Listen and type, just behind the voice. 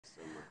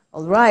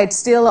All right,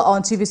 still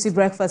on TVC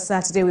Breakfast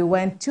Saturday, we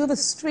went to the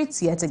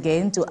streets yet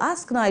again to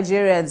ask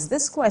Nigerians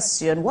this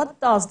question: what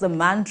does the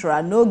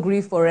mantra, "No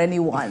grief for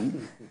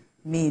anyone,"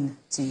 mean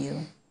to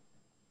you?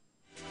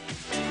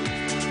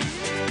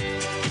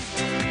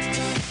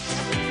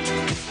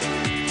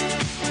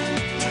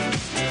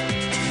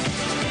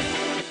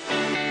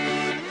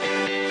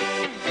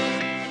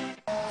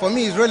 For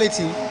me, it's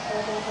relative.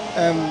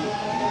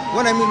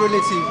 When I mean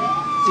relative,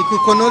 it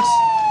could connote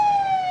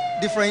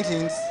different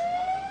things.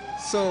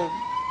 So,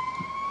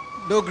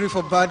 no grief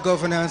for bad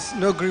governance,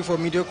 no grief for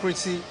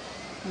mediocrity,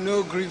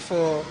 no grief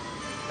for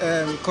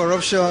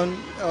corruption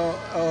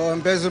or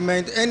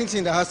embezzlement,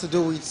 anything that has to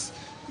do with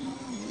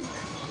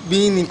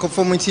being in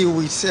conformity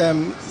with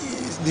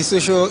the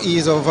social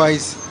ills or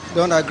vice.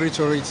 Don't agree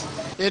to it.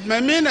 It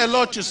may mean a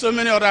lot to so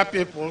many other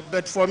people,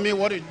 but for me,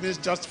 what it means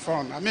is just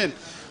fun. I mean,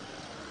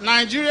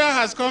 Nigeria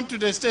has come to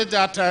the stage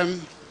that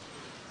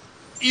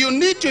you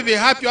need to be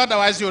happy,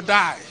 otherwise you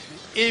die.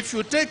 If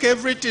you take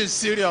everything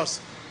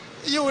serious,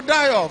 you will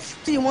die off.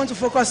 You want to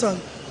focus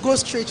on, go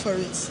straight for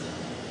it.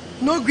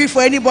 No grief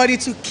for anybody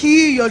to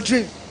kill your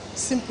dream.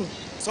 Simple.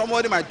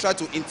 Somebody might try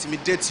to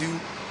intimidate you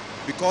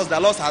because the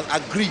Lord has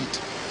agreed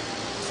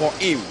for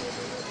him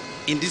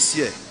in this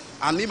year.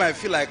 And he might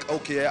feel like,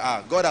 okay,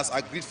 God has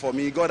agreed for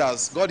me, God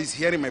is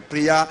hearing my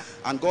prayer,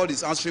 and God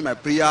is answering my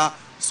prayer.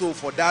 So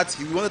for that,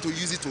 he wanted to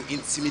use it to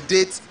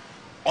intimidate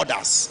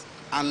others.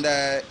 And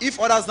if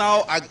others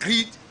now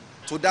agreed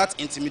to that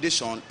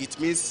intimidation, it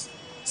means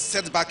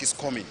setback is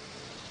coming.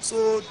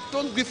 So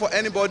don't grieve for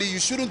anybody. You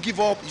shouldn't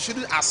give up. You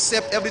shouldn't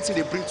accept everything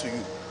they bring to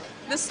you.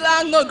 The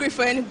slang "no grief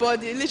for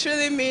anybody"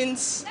 literally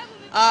means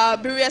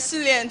be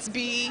resilient,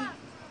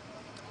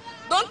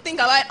 don't think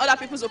about other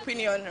people's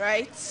opinion,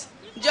 right?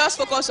 Just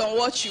focus on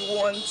what you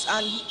want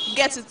and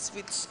get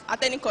it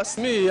at any cost.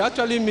 Me, it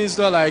actually means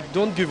that, like,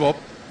 don't give up,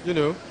 you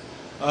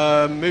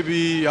know. Maybe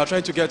you are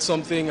trying to get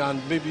something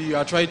and maybe you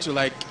are trying to,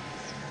 like,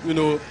 you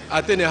know,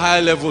 attain a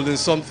higher level in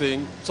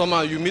something.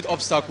 Somehow you meet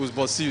obstacles,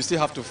 but see, you still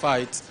have to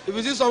fight. If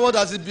you see someone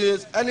that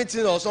is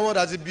anything or someone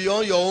that is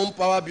beyond your own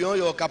power, beyond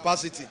your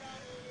capacity,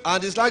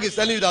 and the slang is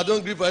telling you that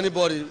don't grieve for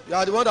anybody, you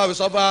are the one that will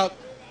suffer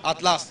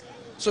at last.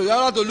 So you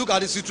have to look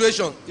at the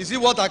situation. Is it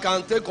what I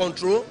can take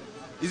control?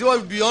 Is it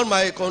what is beyond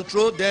my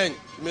control? Then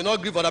you may not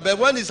grieve for that. But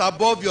when it's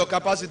above your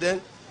capacity,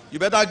 then you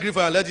better grieve for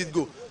it and let it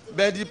go.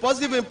 But the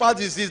positive impact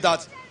is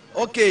that,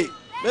 okay,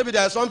 maybe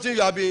there's something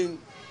you have been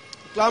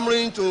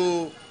clamoring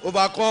to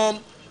overcome,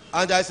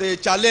 and there's a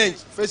challenge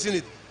facing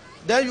it.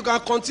 Then you can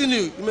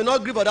continue. You may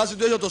not grieve for that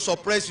situation to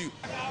suppress you.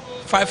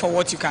 Fight for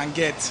what you can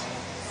get.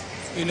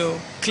 You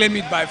know, claim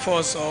it by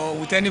force or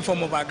with any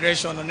form of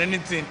aggression on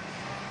anything.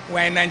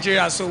 We're in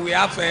Nigeria, so we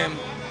have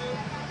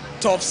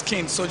tough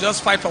skin. So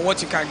just fight for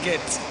what you can get.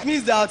 It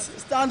means that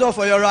stand up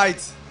for your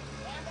rights.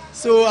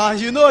 So,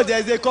 you know,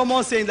 there's a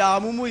common saying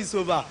that Amumu is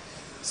over.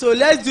 So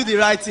let's do the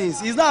right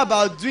things. It's not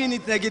about doing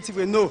it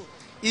negatively, no.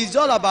 It's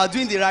just about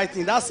doing the right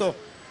thing, that's all.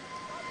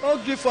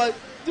 Don't grieve for,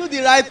 do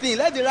the right thing,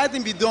 let the right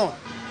thing be done.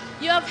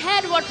 You have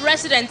heard what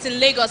residents in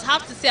Lagos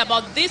have to say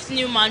about this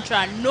new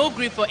mantra, "No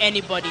grief for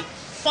anybody."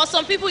 For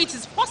some people it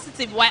is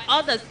positive, while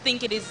others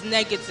think it is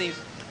negative.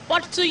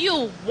 But to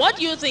you, what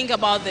do you think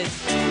about this?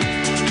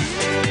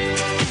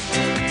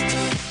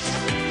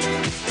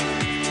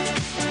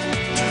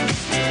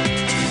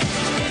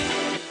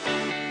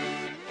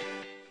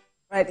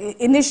 Right.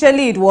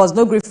 Initially, it was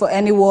no grief for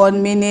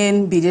anyone,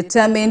 meaning be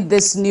determined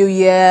this new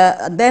year.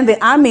 Then the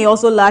army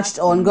also latched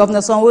on, Governor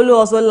Sanwo-Olu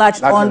also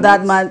latched on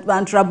that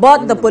mantra.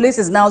 But the police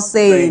is now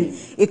saying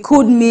it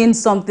could mean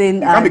something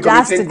you can't be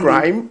committing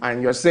crime,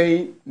 and you're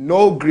saying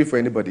no grief for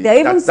anybody. They're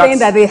even saying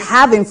that they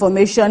have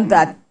information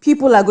that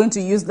people are going to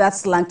use that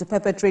slang to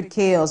perpetrate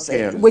chaos.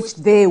 Which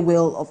they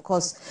will, of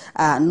course,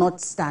 not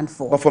stand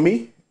for. But for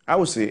me, I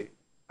would say,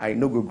 I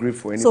no go grief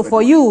for anybody. So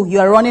for you, you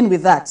are running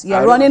with that. You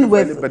are running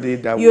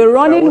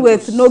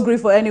with no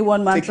grief for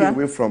anyone mantra. Take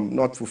away from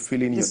not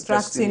fulfilling your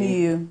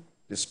destiny.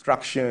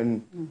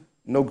 Distraction,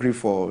 no grief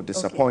for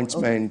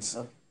disappointment.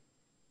 Okay.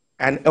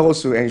 And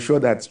also ensure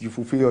that you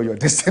fulfill your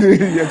destiny.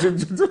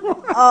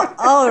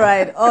 All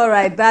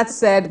right. That's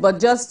said. But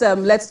just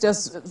let's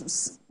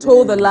just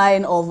toe the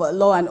line of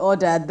law and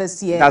order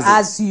this year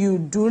you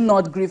do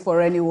not grieve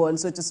for anyone,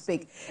 so to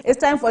speak. It's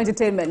time for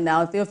entertainment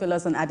now.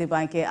 Theophilus and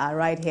Adebanke are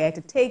right here to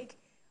take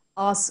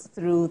us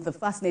through the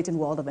fascinating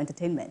world of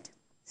entertainment.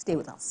 Stay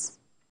with us.